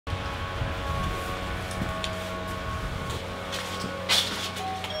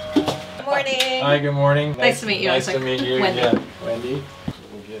morning. Hi, good morning. Nice to meet you. Nice to meet you. Wendy. Yeah, Wendy.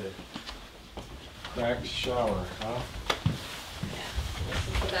 We'll get it. Cracked shower, huh? This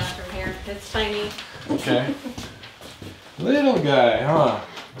is the bathroom here. It's tiny. Okay. Little guy, huh?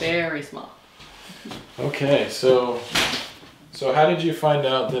 Very small. Okay, so how did you find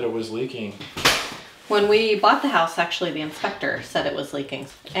out that it was leaking? When we bought the house, actually, the inspector said it was leaking.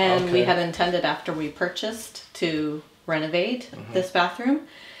 And we Okay. had intended after we purchased to renovate this bathroom.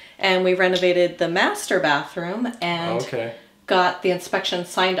 And we renovated the master bathroom and Okay. got the inspection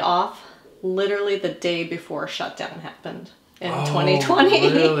signed off literally the day before shutdown happened in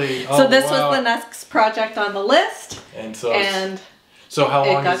 2020. Really? So Oh, this wow. was the next project on the list. And so, And so how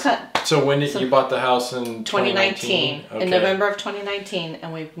long it got is, cut. So when did So you bought the house in 2019, Okay. in November of 2019,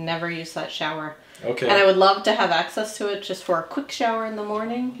 and we've never used that shower. Okay. And I would love to have access to it just for a quick shower in the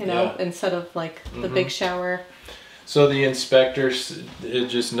morning, you know, Yeah. instead of like the big shower. So the inspector, it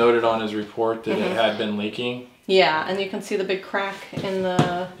just noted on his report that it had been leaking? Yeah, and you can see the big crack in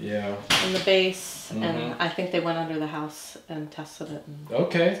the Yeah. base, and I think they went under the house and tested it. And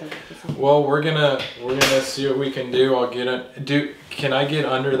Okay. said it was- Well, we're gonna see what we can do. I'll get it. Can I get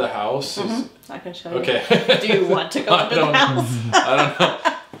under the house? I can show you. Okay. Do you want to go under the house? I don't know.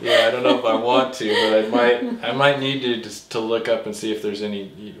 Yeah, I don't know if I want to, but I might need to just to look up and see if there's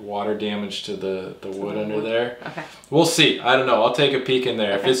any water damage to the wood under there. Okay. We'll see. I don't know. I'll take a peek in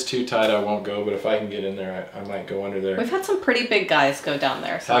there. If Okay. it's too tight, I won't go. But if I can get in there, I might go under there. We've had some pretty big guys go down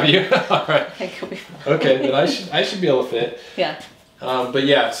there. So Have you? All right. I think you'll be fine. Okay, then I should be able to fit. Yeah. But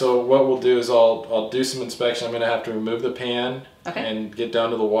yeah, so what we'll do is I'll do some inspection. I'm gonna have to remove the pan and get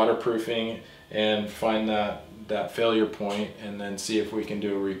down to the waterproofing and find that failure point, and then see if we can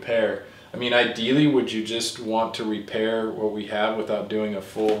do a repair. I mean, ideally, would you just want to repair what we have without doing a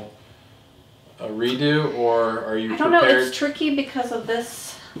full redo, or are you I don't know. prepared? It's tricky because of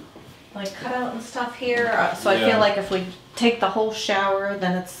this, like cutout and stuff here. So I Yeah. feel like if we take the whole shower,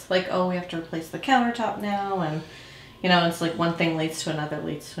 then it's like, oh, we have to replace the countertop now, and you know, it's like one thing leads to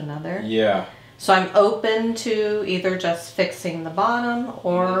another. Yeah. So I'm open to either just fixing the bottom,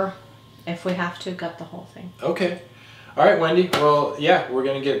 or if we have to, gut the whole thing. Okay. All right, Wendy. Well, yeah, we're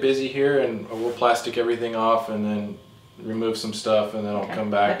gonna get busy here, and we'll plastic everything off, and then remove some stuff, and then I'll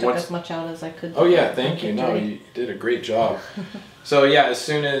come back. I took as much out as I could. Oh yeah, thank you. No, you did a great job. So yeah, as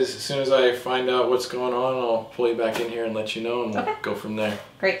soon as I find out what's going on, I'll pull you back in here and let you know, and we'll go from there.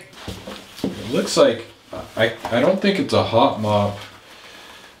 Great. It looks like I don't think it's a hot mop.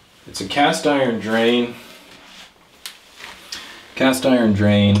 It's a cast iron drain. Cast iron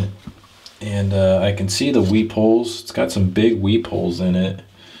drain, and I can see the weep holes. It's got some big weep holes in it,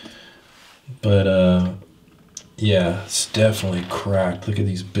 but yeah, it's definitely cracked. Look at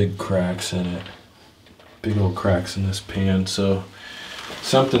these big cracks in it. Big old cracks in this pan. So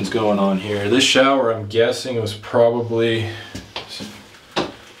something's going on here. This shower, I'm guessing, was probably,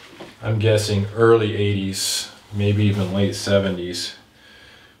 I'm guessing early 80s, maybe even late 70s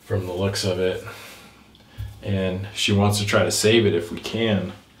from the looks of it. And she wants to try to save it if we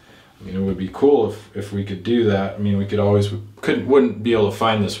can. I mean, it would be cool if we could do that. I mean, we wouldn't be able to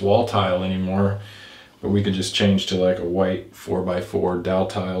find this wall tile anymore, but we could just change to like a white 4x4 dowel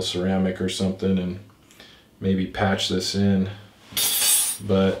tile ceramic or something and maybe patch this in.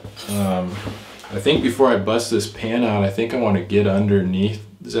 But I think before I bust this pan out, I think I want to get underneath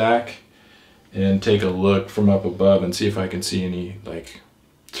Zach and take a look from up above and see if I can see any like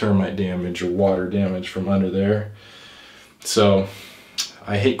termite damage or water damage from under there. So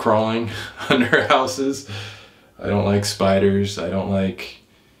I hate crawling under houses. I don't like spiders. I don't like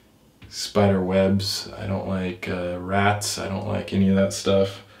spider webs. I don't like rats. I don't like any of that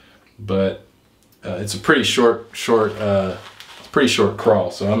stuff. But it's a pretty short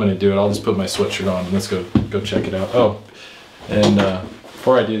crawl, so I'm gonna do it. I'll just put my sweatshirt on and let's go check it out. Oh, and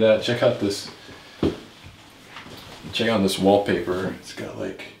before I do that, check out this wallpaper. It's got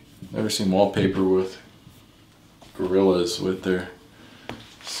like, never seen wallpaper with gorillas with their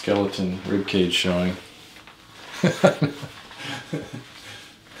skeleton ribcage showing.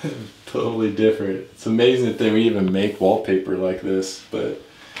 Totally different. It's amazing that they even make wallpaper like this, but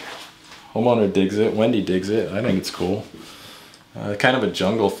homeowner digs it. Wendy digs it. I think it's cool. Kind of a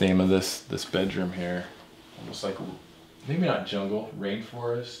jungle theme of this bedroom here. Almost like, maybe not jungle,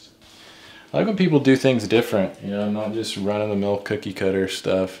 rainforest. I like when people do things different, you know, not just run-of-the-mill cookie cutter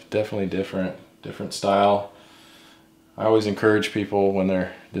stuff. Definitely different style. I always encourage people when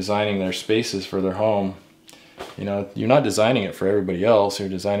they're designing their spaces for their home, you know, you're not designing it for everybody else, you're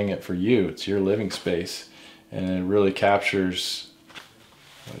designing it for you. It's your living space, and it really captures,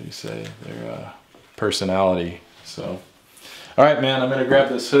 what do you say, their personality. So, all right, man, I'm gonna grab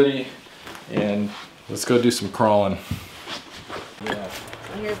this hoodie, and let's go do some crawling. Yeah.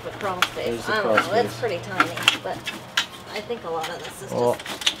 So here's the crawl space. There's the I crawl don't know, it's space. pretty tiny, but I think a lot of this is Well,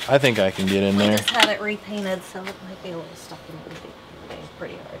 just... I think I can get in We there. just had it repainted, so it might be a little stuck in the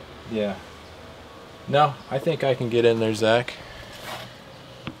pretty hard. Yeah. No, I think I can get in there, Zach.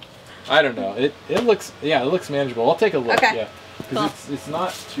 I don't know. It looks, yeah, it looks manageable. I'll take a look. Okay. Yeah. Because it's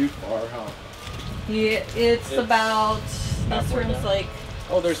not too far, huh? Yeah, it's about, this room's down. like,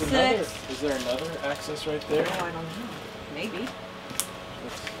 Oh, there's 6. another. Is there another access right there? Oh, I don't know. Maybe.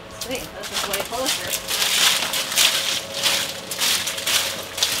 Let's see, this is way closer.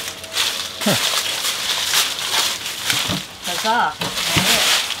 Huzzah.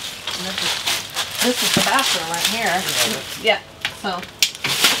 Right here. And this is the bathroom right here. Yeah, so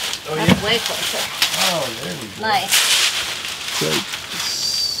that's way closer. Oh, there we go. Nice.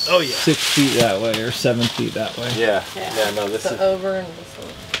 Oh yeah. 6 feet that way or 7 feet that way. Yeah. Yeah. No, this so is. over and this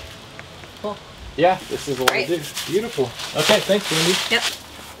over. Cool. Yeah, this is what Great. we do. Beautiful. Okay, thanks, Wendy. Yep.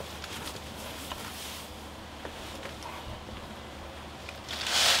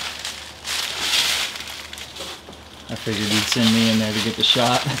 I figured you'd send me in there to get the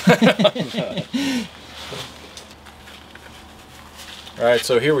shot. All right,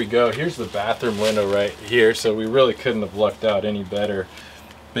 so here we go. Here's the bathroom window right here. So we really couldn't have lucked out any better.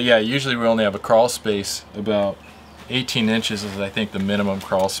 But yeah, usually we only have a crawl space about 18 inches is I think the minimum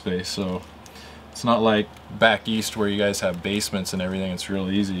crawl space. So it's not like back east where you guys have basements and everything. It's real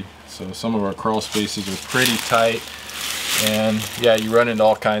easy. So some of our crawl spaces are pretty tight. And yeah, you run into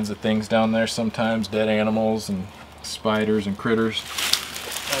all kinds of things down there sometimes, dead animals and spiders and critters.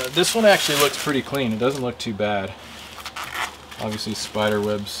 This one actually looks pretty clean. It doesn't look too bad. Obviously spider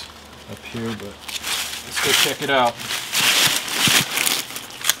webs up here, but let's go check it out.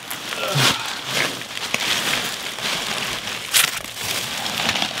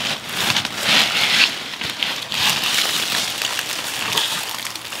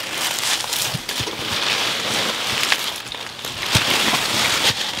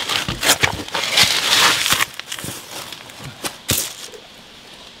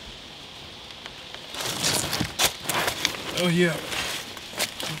 Oh yeah.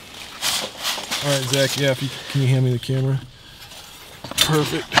 All right, Zach. Yeah, if you can you hand me the camera?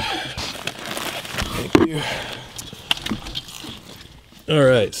 Perfect. Thank you. All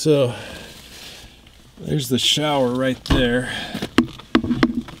right, so there's the shower right there.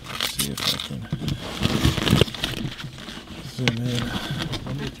 Let's see if I can zoom in.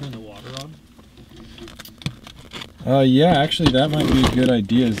 Want me to turn the water on? Yeah, actually that might be a good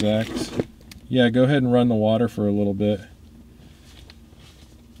idea, Zach. Yeah, go ahead and run the water for a little bit.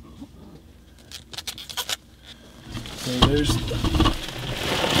 So there's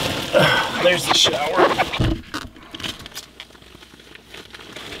the shower.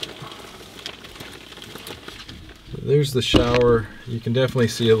 So there's the shower. You can definitely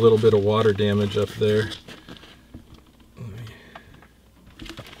see a little bit of water damage up there.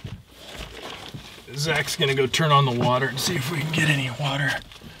 Zach's gonna go turn on the water and see if we can get any water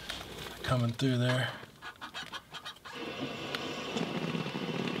coming through there.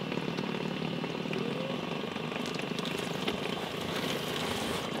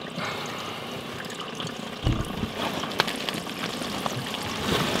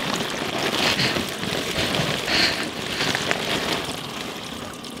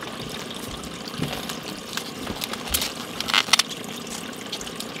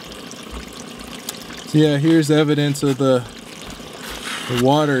 So yeah, here's evidence of the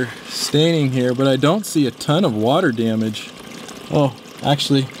water staining here, but I don't see a ton of water damage. Oh,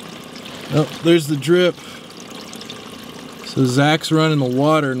 actually, oh, there's the drip. So Zach's running the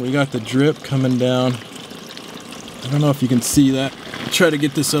water and we got the drip coming down. I don't know if you can see that. I'll try to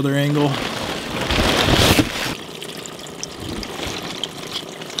get this other angle.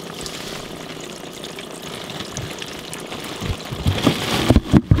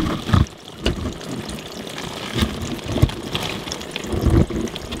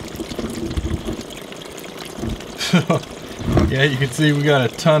 Yeah, you can see we got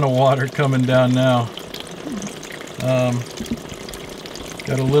a ton of water coming down now.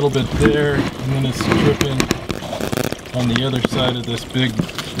 Got a little bit there, and then it's dripping on the other side of this big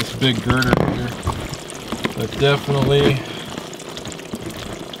girder here. But definitely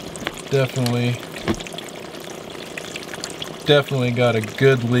got a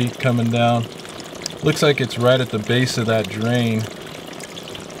good leak coming down. Looks like it's right at the base of that drain.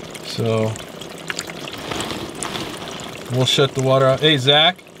 So we'll shut the water off. Hey,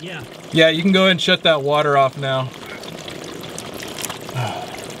 Zach? Yeah. Yeah, you can go ahead and shut that water off now.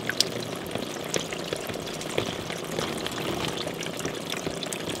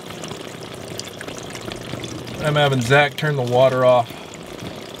 I'm having Zach turn the water off.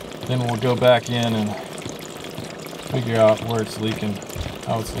 Then we'll go back in and figure out where it's leaking,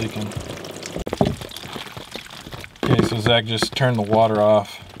 how it's leaking. Okay, so Zach just turned the water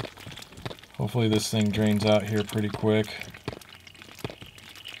off. Hopefully this thing drains out here pretty quick.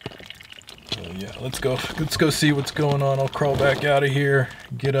 So yeah, let's go see what's going on. I'll crawl back out of here,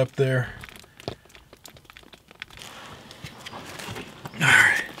 get up there.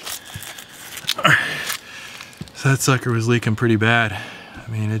 Alright. So that sucker was leaking pretty bad. I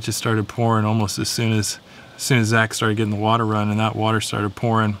mean, it just started pouring almost as soon as Zach started getting the water running, that water started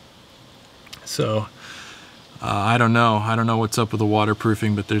pouring. So I don't know what's up with the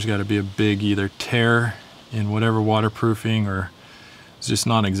waterproofing, but there's got to be a big either tear in whatever waterproofing or it's just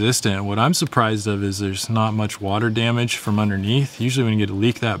non-existent. What I'm surprised of is there's not much water damage from underneath. Usually when you get a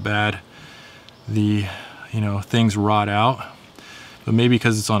leak that bad, the things rot out. But maybe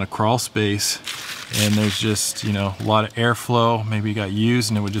because it's on a crawl space and there's just a lot of airflow, maybe it got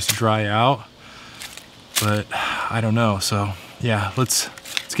used and it would just dry out. But I don't know. So yeah, let's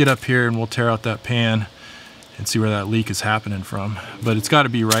get up here and we'll tear out that pan and see where that leak is happening from. But it's got to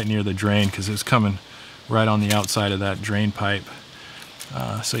be right near the drain because it's coming right on the outside of that drain pipe.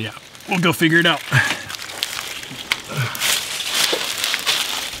 So yeah, we'll go figure it out.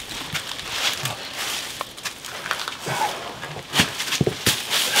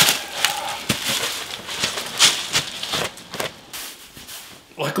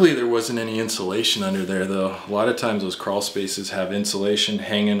 Luckily there wasn't any insulation under there though. A lot of times those crawl spaces have insulation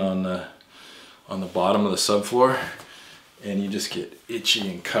hanging on the bottom of the subfloor and you just get itchy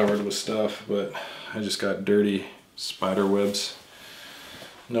and covered with stuff, but I just got dirty spider webs.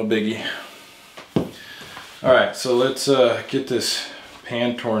 No biggie. Alright, so let's get this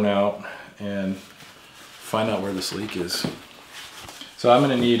pan torn out and find out where this leak is. So I'm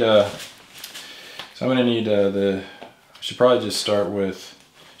gonna need I should probably just start with,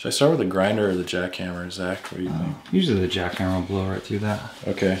 should I start with the grinder or the jackhammer, Zach? What do you think? Usually the jackhammer will blow right through that.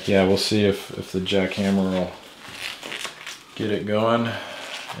 Okay, yeah, we'll see if the jackhammer will get it going,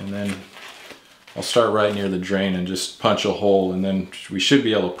 and then I'll start right near the drain and just punch a hole, and then we should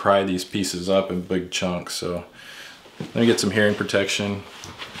be able to pry these pieces up in big chunks. So let me get some hearing protection.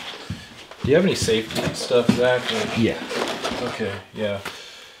 Do you have any safety stuff, Zach? Yeah. Okay, yeah.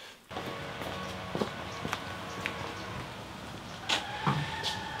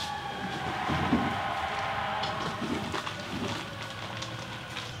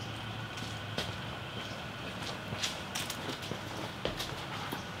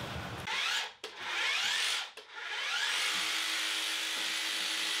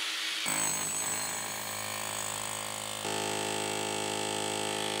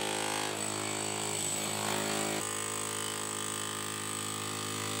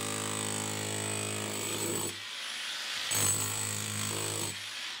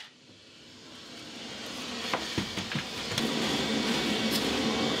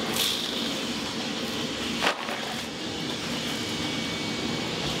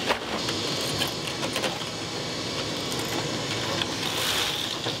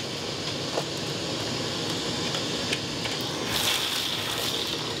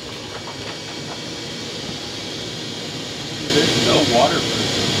 There's no waterproof.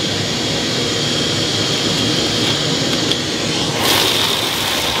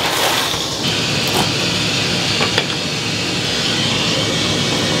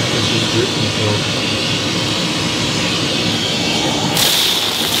 This is drip control.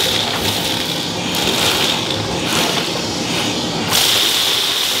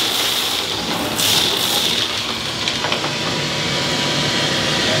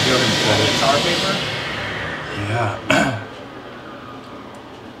 Tar paper? Yeah.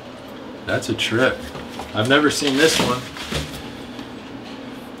 That's a trip. I've never seen this one.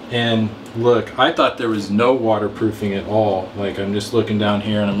 And look, I thought there was no waterproofing at all. Like, I'm just looking down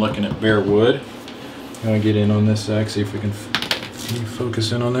here and I'm looking at bare wood. I'm gonna get in on this, Zach, see if we can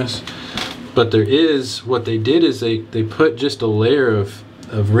focus in on this. But there is, what they did is they put just a layer of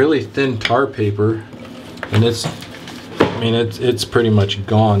really thin tar paper, and it's, I mean, it's pretty much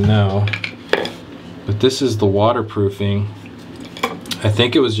gone now. But this is the waterproofing. I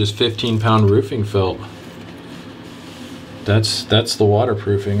think it was just 15-pound roofing felt. That's the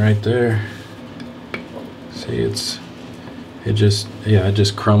waterproofing right there. See, it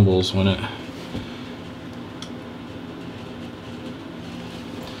just crumbles when it.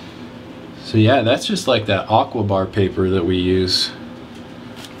 So yeah, that's just like that aqua bar paper that we use.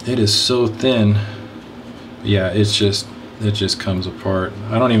 It is so thin. Yeah, it just comes apart.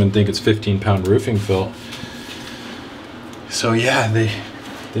 I don't even think it's 15-pound roofing felt. So yeah,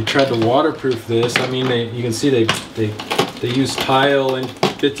 they tried to waterproof this. I mean, you can see they use tile and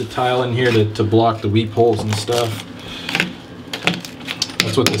bits of tile in here to block the weep holes and stuff.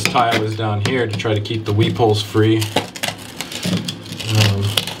 That's what this tile is down here, to try to keep the weep holes free.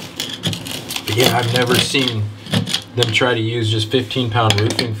 But yeah, I've never seen them try to use just 15-pound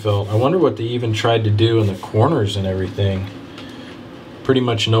roofing felt. I wonder what they even tried to do in the corners and everything. Pretty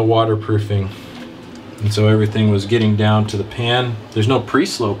much no waterproofing. And so everything was getting down to the pan. There's no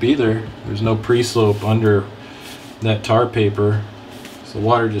pre-slope either. There's no pre-slope under that tar paper. So the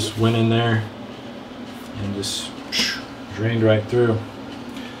water just went in there and just drained right through.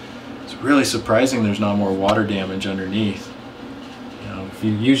 It's really surprising there's not more water damage underneath. You know,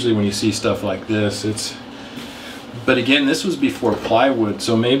 usually when you see stuff like this, it's... But again, this was before plywood,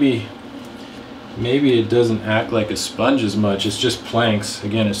 so maybe it doesn't act like a sponge as much. It's just planks.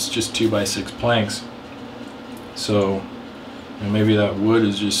 Again, it's just 2x6 planks. So, you know, maybe that wood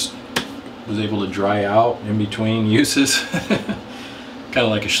was able to dry out in between uses, kind of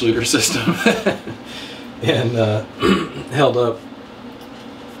like a Schluter system, and held up,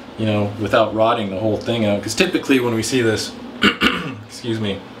 you know, without rotting the whole thing out. Because typically when we see this, excuse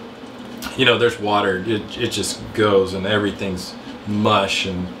me, you know, there's water, it just goes and everything's mush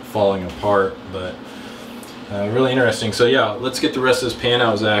and falling apart. But really interesting. So yeah, let's get the rest of this pan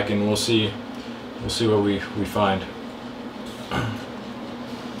out, Zach, and we'll see what we find.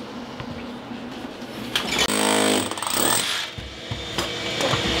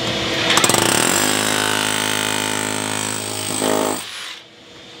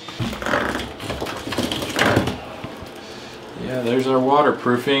 Yeah, there's our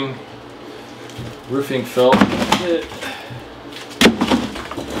waterproofing roofing felt kit.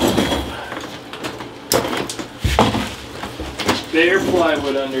 Bare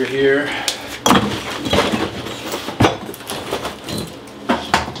plywood under here.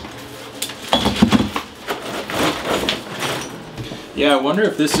 Yeah, I wonder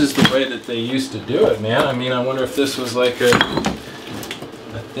if this is the way that they used to do it, man. I mean, I wonder if this was like a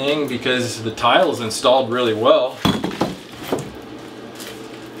thing, because the tile is installed really well.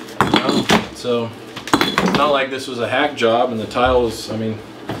 You know? So it's not like this was a hack job and the tile was, I mean,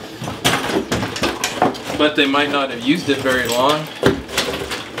 but they might not have used it very long.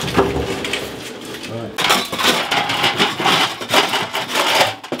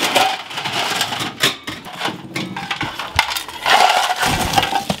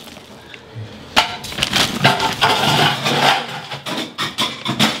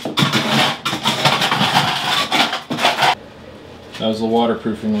 That was the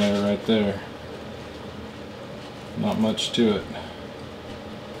waterproofing layer right there. Not much to it.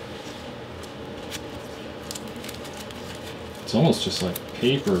 It's almost just like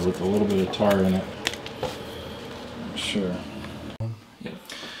paper with a little bit of tar in it. I'm sure.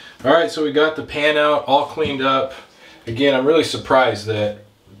 Alright, so we got the pan out, all cleaned up. Again, I'm really surprised that,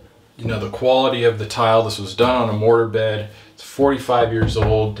 you know, the quality of the tile. This was done on a mortar bed. It's 45 years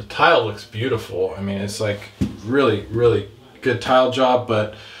old. The tile looks beautiful. I mean, it's like really, really good tile job,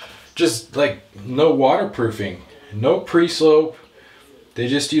 but just like no waterproofing, no pre-slope. They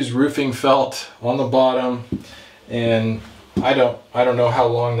just use roofing felt on the bottom, and I don't know how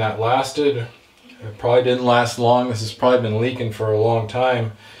long that lasted. It probably didn't last long. This has probably been leaking for a long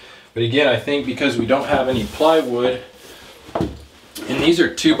time. But again, I think because we don't have any plywood, and these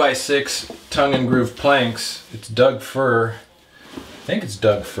are 2x6 tongue and groove planks, it's Doug fir. I think it's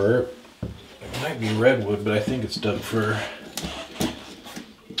Doug fir. It might be redwood, but I think it's Doug fir.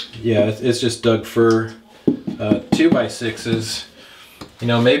 Yeah, it's just Doug fir 2x6s. You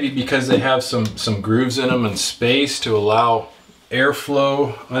know, maybe because they have some grooves in them and space to allow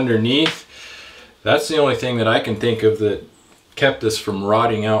airflow underneath. That's the only thing that I can think of that kept this from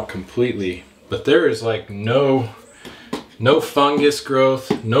rotting out completely. But there is like no fungus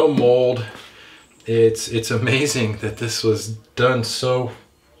growth, no mold. It's amazing that this was done so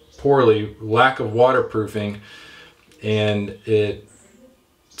poorly, lack of waterproofing, and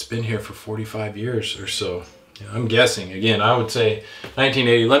it's been here for 45 years or so. I'm guessing. Again, I would say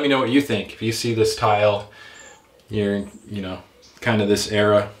 1980. Let me know what you think. If you see this tile, you're, you know, kind of this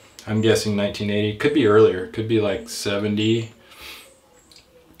era. I'm guessing 1980. Could be earlier. Could be like 70.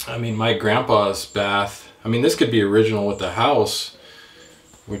 I mean, my grandpa's bath. I mean, this could be original with the house,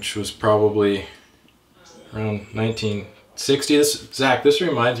 which was probably around 1960. Zach, this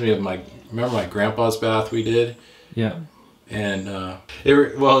reminds me of remember my grandpa's bath we did? Yeah. And it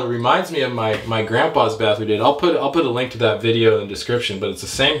reminds me of my grandpa's bath we did. I'll put a link to that video in the description, but it's the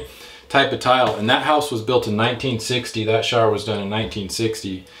same type of tile, and that house was built in 1960. That shower was done in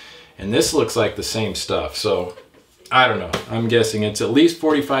 1960, and this looks like the same stuff. So I don't know. I'm guessing it's at least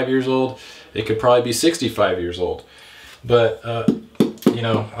 45 years old. It could probably be 65 years old. But, you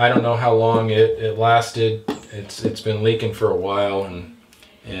know, I don't know how long it lasted. It's been leaking for a while, and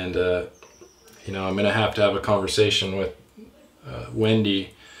you know, I'm going to have a conversation with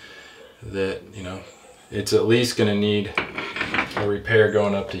Wendy that, you know, it's at least going to need a repair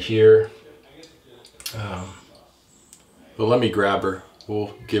going up to here. But let me grab her.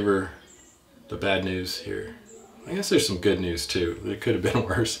 We'll give her the bad news here. I guess there's some good news too. It could have been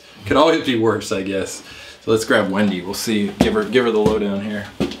worse. Could always be worse, I guess. So let's grab Wendy. We'll see. Give her the lowdown here.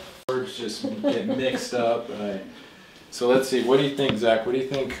 Words just get mixed up. So let's see. What do you think, Zach? What do you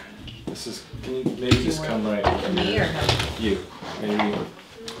think? This is. Can you maybe just come right? Me or you? Maybe.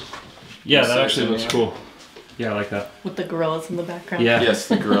 Yeah, that actually looks cool. Yeah, I like that. with the gorillas in the background? Yeah. Yes,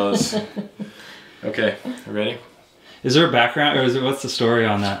 the gorillas. Okay, you ready? Is there a background, or what's the story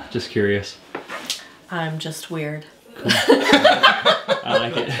on that? Just curious. I'm just weird. I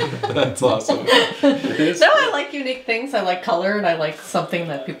like it. That's awesome. No, I like unique things. I like color, and I like something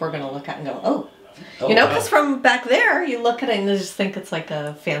that people are going to look at and go, oh. You know, because from back there, you look at it and you just think it's like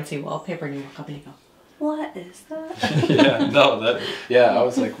a fancy wallpaper, and you look up and you go, what is that? Yeah, no, yeah, I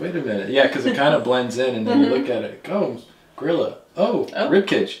was like, wait a minute. Yeah, because it kind of blends in, and then you look at it, oh, gorilla. Oh,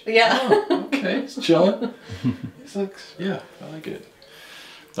 ribcage. Yeah. Oh, okay, it's chilling. It's like, yeah, I like it.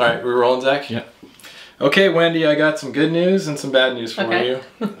 All right, we're rolling, Zach? Yeah. Okay, Wendy, I got some good news and some bad news for you.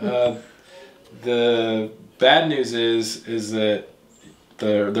 The bad news is that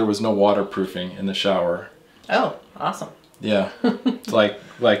there was no waterproofing in the shower. Oh, awesome. Yeah, it's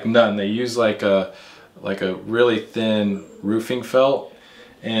like none. They use like a really thin roofing felt,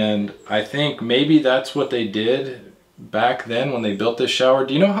 and I think maybe that's what they did back then when they built this shower.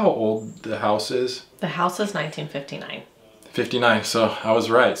 Do you know how old the house is? The house is 1959. 59. So I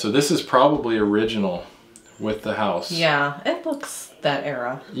was right. So this is probably original with the house. Yeah, it looks that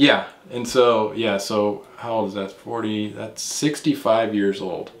era. Yeah, and so yeah. So how old is that? 40. That's 65 years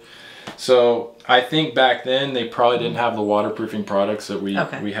old. So I think back then they probably didn't have the waterproofing products that we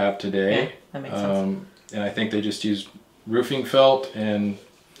have today. Yeah, that makes sense. And I think they just used roofing felt, and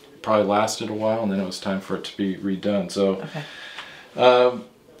it probably lasted a while, and then it was time for it to be redone. So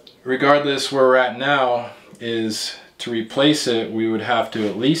regardless, where we're at now is to replace it, we would have to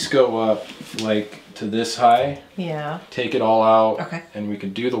at least go up like to this high. Yeah. Take it all out. Okay. And we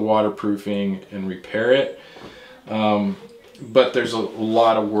could do the waterproofing and repair it. But there's a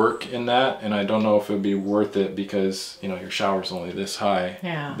lot of work in that, and I don't know if it would be worth it because, you know, your shower's only this high.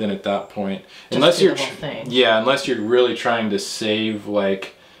 Yeah. Then at that point, Just unless you're the whole thing. yeah, unless you're really trying to save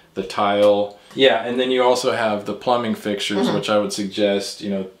like the tile. Yeah, and then you also have the plumbing fixtures, which I would suggest, you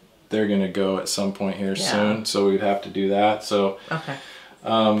know, they're gonna go at some point here soon, so we'd have to do that. So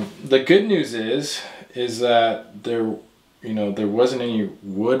the good news is that there wasn't any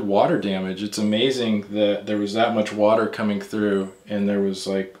wood water damage. It's amazing that there was that much water coming through, and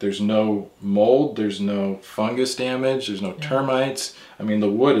there's no mold, there's no fungus damage, there's no termites. I mean, the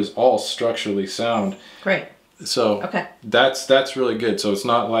wood is all structurally sound. Great. So that's really good. So it's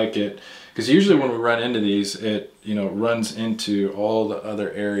not like it, because usually when we run into these, it, you know, runs into all the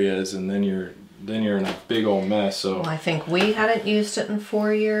other areas, and then you're in a big old mess. So Well, I think we hadn't used it in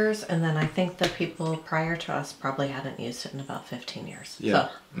 4 years, and then I think the people prior to us probably hadn't used it in about 15 years. Yeah.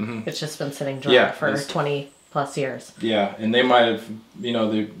 So it's just been sitting dry for 20 plus years. Yeah, and they might have, you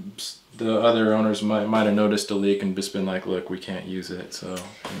know, the other owners might have noticed a leak and just been like, look, we can't use it. So,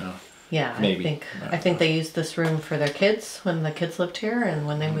 you know. Yeah, maybe. I think they used this room for their kids when the kids lived here, and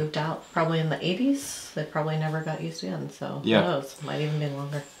when they moved out, probably in the 80s, they probably never got used again. So who knows? Might even be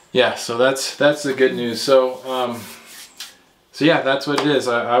longer. Yeah, so that's the good news. So so yeah, that's what it is.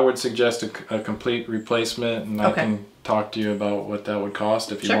 I would suggest a complete replacement, and I can talk to you about what that would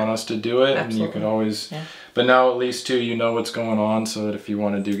cost if you want us to do it. Absolutely. And you can always, but now at least too, you know what's going on, so that if you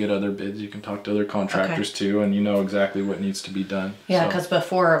want to get other bids, you can talk to other contractors too, and you know exactly what needs to be done. Yeah, because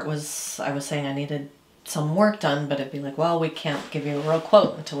before I was saying I needed some work done, but it'd be like, well, we can't give you a real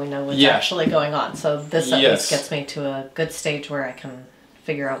quote until we know what's actually going on. So this at least gets me to a good stage where I can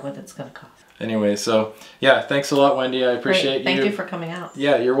figure out what it's going to cost. Anyway, so yeah, thanks a lot, Wendy. I appreciate you. Thank you for coming out.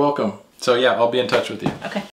 Yeah, you're welcome. So yeah, I'll be in touch with you. Okay.